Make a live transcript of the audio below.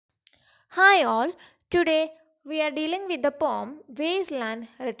Hi all, today we are dealing with the poem Wasteland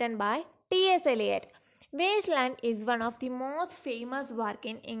written by T.S. Eliot. Wasteland is one of the most famous work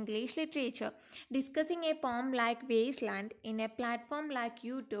in English literature. Discussing a poem like Wasteland in a platform like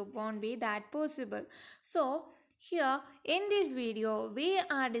YouTube won't be that possible. So, here in this video, we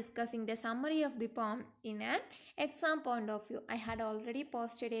are discussing the summary of the poem in an exam point of view. I had already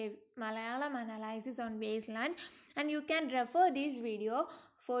posted a Malayalam analysis on Wasteland, and you can refer this video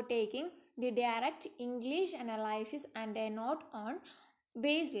for taking the direct English analysis and a note on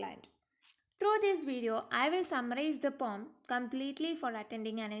Wasteland. Through this video, I will summarize the poem completely for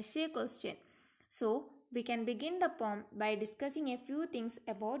attending an essay question. So, we can begin the poem by discussing a few things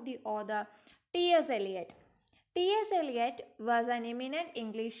about the author T.S. Eliot. T.S. Eliot was an eminent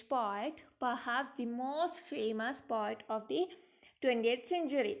English poet, perhaps the most famous poet of the 20th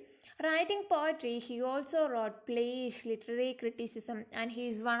century. Writing poetry, he also wrote plays, literary criticism, and he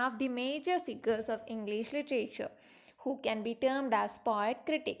is one of the major figures of English literature who can be termed as poet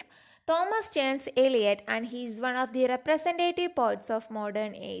critic. Thomas James Eliot, and he is one of the representative poets of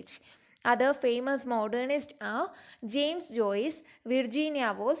modern age. Other famous modernists are James Joyce,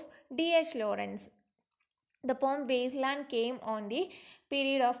 Virginia Woolf, D.H. Lawrence. The poem Wasteland came on the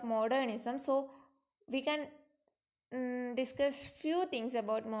period of modernism, so we can discuss few things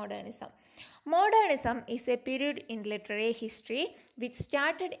about modernism. Modernism is a period in literary history which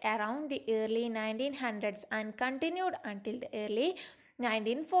started around the early 1900s and continued until the early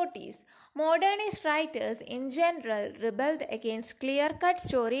 1940s. Modernist writers in general rebelled against clear-cut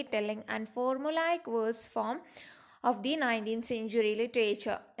storytelling and formulaic verse form of the 19th century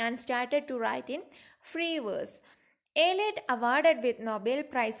literature and started to write in free verse. Eliot awarded with Nobel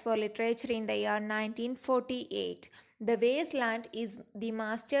Prize for Literature in the year 1948. The Wasteland is the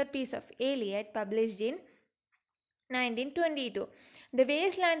masterpiece of Eliot published in 1922. The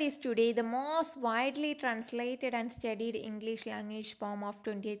Wasteland is today the most widely translated and studied English language poem of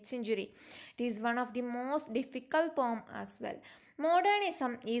 20th century. It is one of the most difficult poems as well.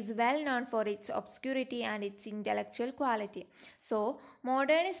 Modernism is well known for its obscurity and its intellectual quality. So,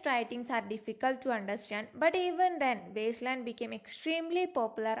 modernist writings are difficult to understand, but even then, Wasteland became extremely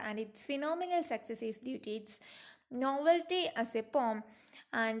popular and its phenomenal success is due to its novelty as a poem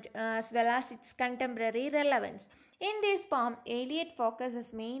and as well as its contemporary relevance. In this poem, Eliot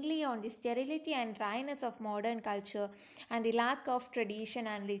focuses mainly on the sterility and dryness of modern culture and the lack of tradition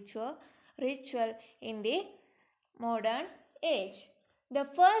and ritual in the modern age. The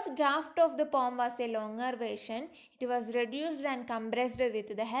first draft of the poem was a longer version. It was reduced and compressed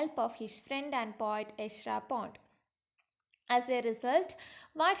with the help of his friend and poet Ezra Pound. As a result,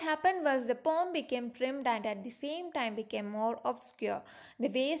 what happened was the poem became trimmed and at the same time became more obscure. The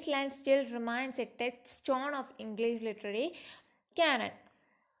Wasteland still remains a touchstone of English literary canon.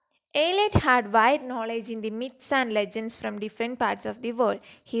 Eliot had wide knowledge in the myths and legends from different parts of the world.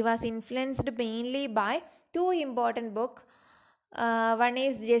 He was influenced mainly by two important books. One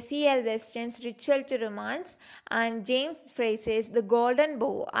is Jesse L. Weston's Ritual to Romance and James Fraser's The Golden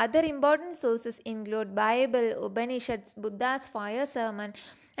Bough. Other important sources include Bible, Upanishads, Buddha's Fire Sermon,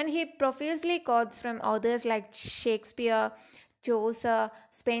 and he profusely quotes from authors like Shakespeare, Chaucer,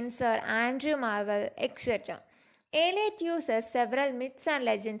 Spenser, Andrew Marvell, etc. Eliot uses several myths and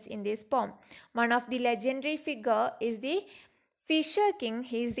legends in this poem. One of the legendary figure is the Fisher King.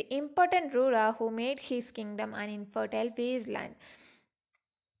 He is the important ruler who made his kingdom an infertile wasteland.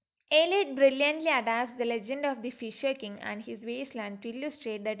 Eliot brilliantly adapts the legend of the Fisher King and his wasteland to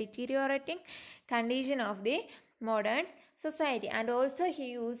illustrate the deteriorating condition of the modern society. And also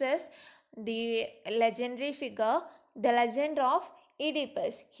he uses the legendary figure, the legend of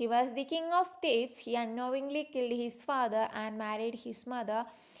Oedipus. He was the king of Thebes. He unknowingly killed his father and married his mother,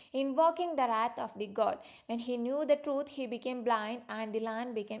 invoking the wrath of the god. When he knew the truth, he became blind and the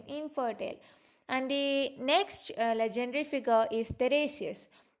land became infertile. And the next legendary figure is Tiresias.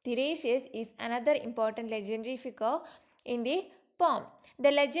 Tiresias is another important legendary figure in the poem. The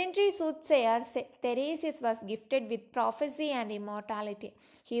legendary soothsayer Tiresias was gifted with prophecy and immortality.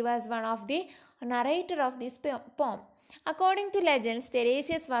 He was one of the narrator of this poem. According to legends,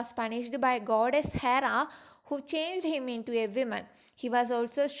 Tiresias was punished by goddess Hera, who changed him into a woman. He was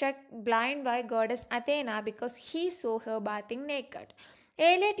also struck blind by goddess Athena because he saw her bathing naked.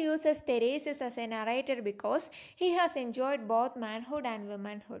 Eliot uses Tiresias as a narrator because he has enjoyed both manhood and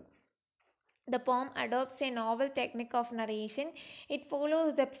womanhood. The poem adopts a novel technique of narration. It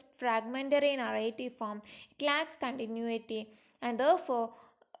follows the fragmentary narrative form. It lacks continuity, and therefore,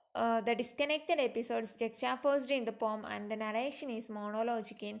 the disconnected episodes juxtaposed in the poem and the narration is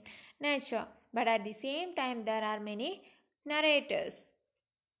monologic in nature. But at the same time, there are many narrators.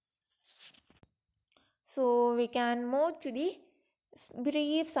 So we can move to the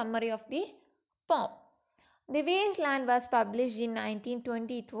brief summary of the poem. The Wasteland was published in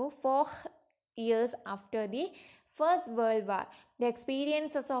 1922, 4 years after the First World War. The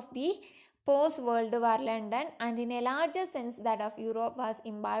experiences of the post-World War London and in a larger sense that of Europe was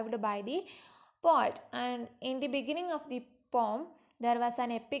imbibed by the poet. And in the beginning of the poem, there was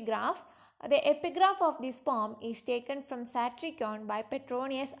an epigraph. The epigraph of this poem is taken from Satyrion by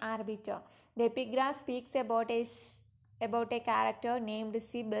Petronius Arbiter. The epigraph speaks about a character named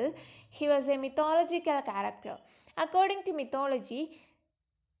Sibyl. He was a mythological character. According to mythology,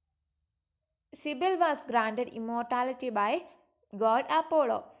 Sibyl was granted immortality by god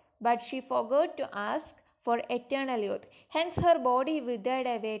Apollo, but she forgot to ask for eternal youth. Hence, her body withered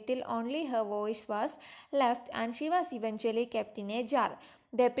away till only her voice was left, and she was eventually kept in a jar.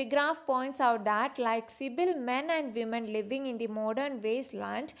 The epigraph points out that, like Sibyl, men and women living in the modern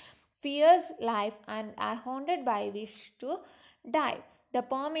wasteland fears life and are haunted by wish to die. The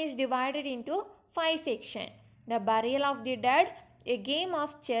poem is divided into 5 sections: the burial of the dead, a game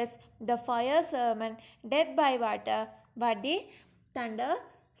of chess, the fire sermon, death by water, what the thunder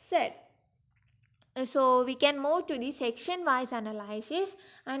said. So we can move to the section wise analysis,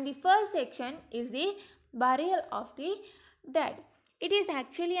 and the first section is the burial of the dead. It is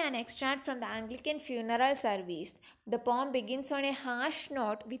actually an extract from the Anglican funeral service. The poem begins on a harsh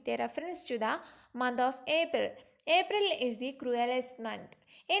note with a reference to the month of April. April is the cruelest month.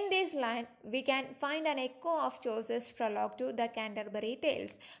 In this line, we can find an echo of Chaucer's prologue to the Canterbury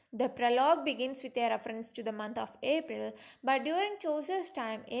Tales. The prologue begins with a reference to the month of April, but during Chaucer's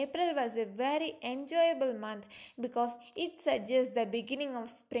time, April was a very enjoyable month because it suggests the beginning of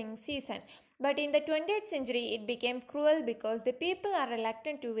spring season. But in the 20th century, it became cruel because the people are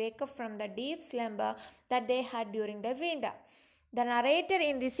reluctant to wake up from the deep slumber that they had during the winter. The narrator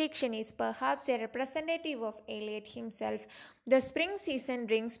in this section is perhaps a representative of Eliot himself. The spring season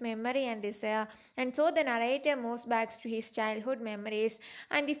brings memory and desire, and so the narrator moves back to his childhood memories.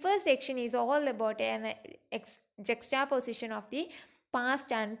 And the first section is all about an juxtaposition of the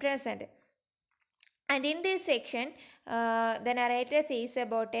past and present. And in this section, the narrator says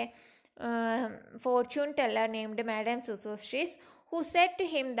about a fortune teller named Madame Sosostris, who said to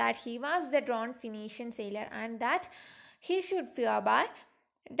him that he was the drowned Phoenician sailor and that he should fear by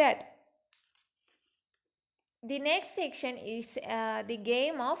death. The next section is the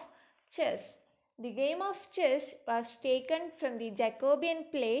game of chess. The game of chess was taken from the Jacobean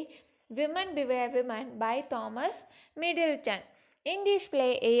play Women Beware Women by Thomas Middleton. In this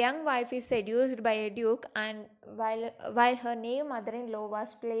play, a young wife is seduced by a duke, and while her new mother-in-law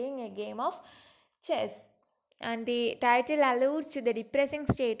was playing a game of chess. And the title alludes to the depressing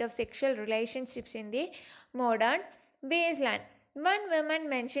state of sexual relationships in the modern wasteland. One woman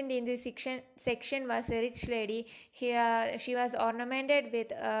mentioned in this section was a rich lady. Here, she was ornamented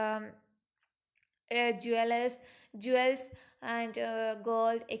with jewels and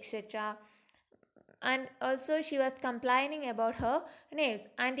gold, etc. And also she was complaining about her nails.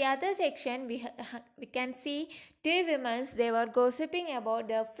 And the other section, we can see two women. They were gossiping about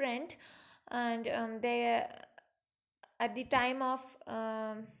their friend, and they at the time of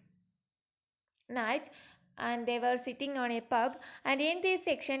night, and they were sitting on a pub. And in this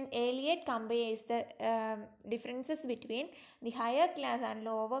section, Eliot compares the differences between the higher class and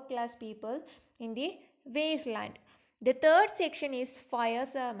lower class people in the wasteland. The third section is fire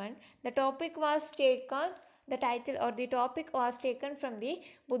sermon. The topic was taken from the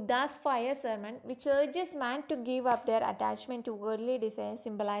Buddha's fire sermon, which urges man to give up their attachment to worldly desires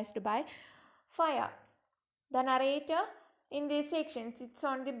symbolized by fire. The narrator in this section sits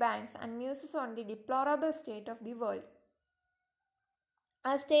on the banks and muses on the deplorable state of the world.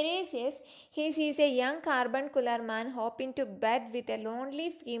 As Therese, he sees a young carbuncular man hop into bed with a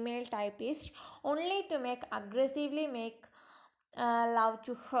lonely female typist only to aggressively make love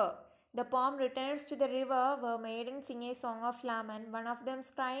to her. The poem returns to the river where maidens sing a song of lament, one of them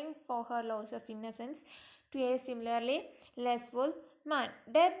crying for her loss of innocence to a similarly lustful man.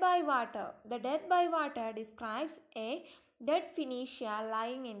 Death by water. The death by water describes a dead Phoenician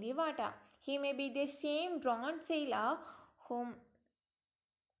lying in the water. He may be the same drowned sailor whom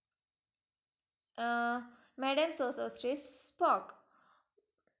Madame Sosostris spoke.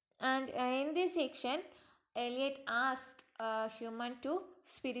 And in this section, Eliot asked a human to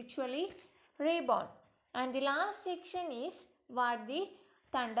spiritually reborn. And the last section is what the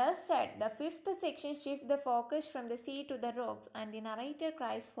thunder said. The fifth section shifts the focus from the sea to the rocks, and the narrator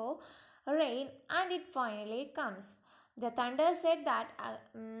cries for rain, and it finally comes. The thunder said that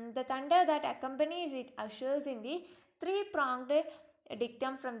the thunder that accompanies it ushers in the three-pronged a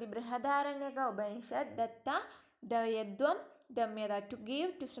dictum from the Brihadaranyaka Upanishad, Datta Davyadvam Damyada, to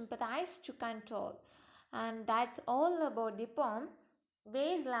give, to sympathize, to control. And that's all about the poem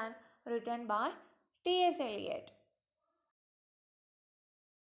Wasteland, written by T.S. Eliot.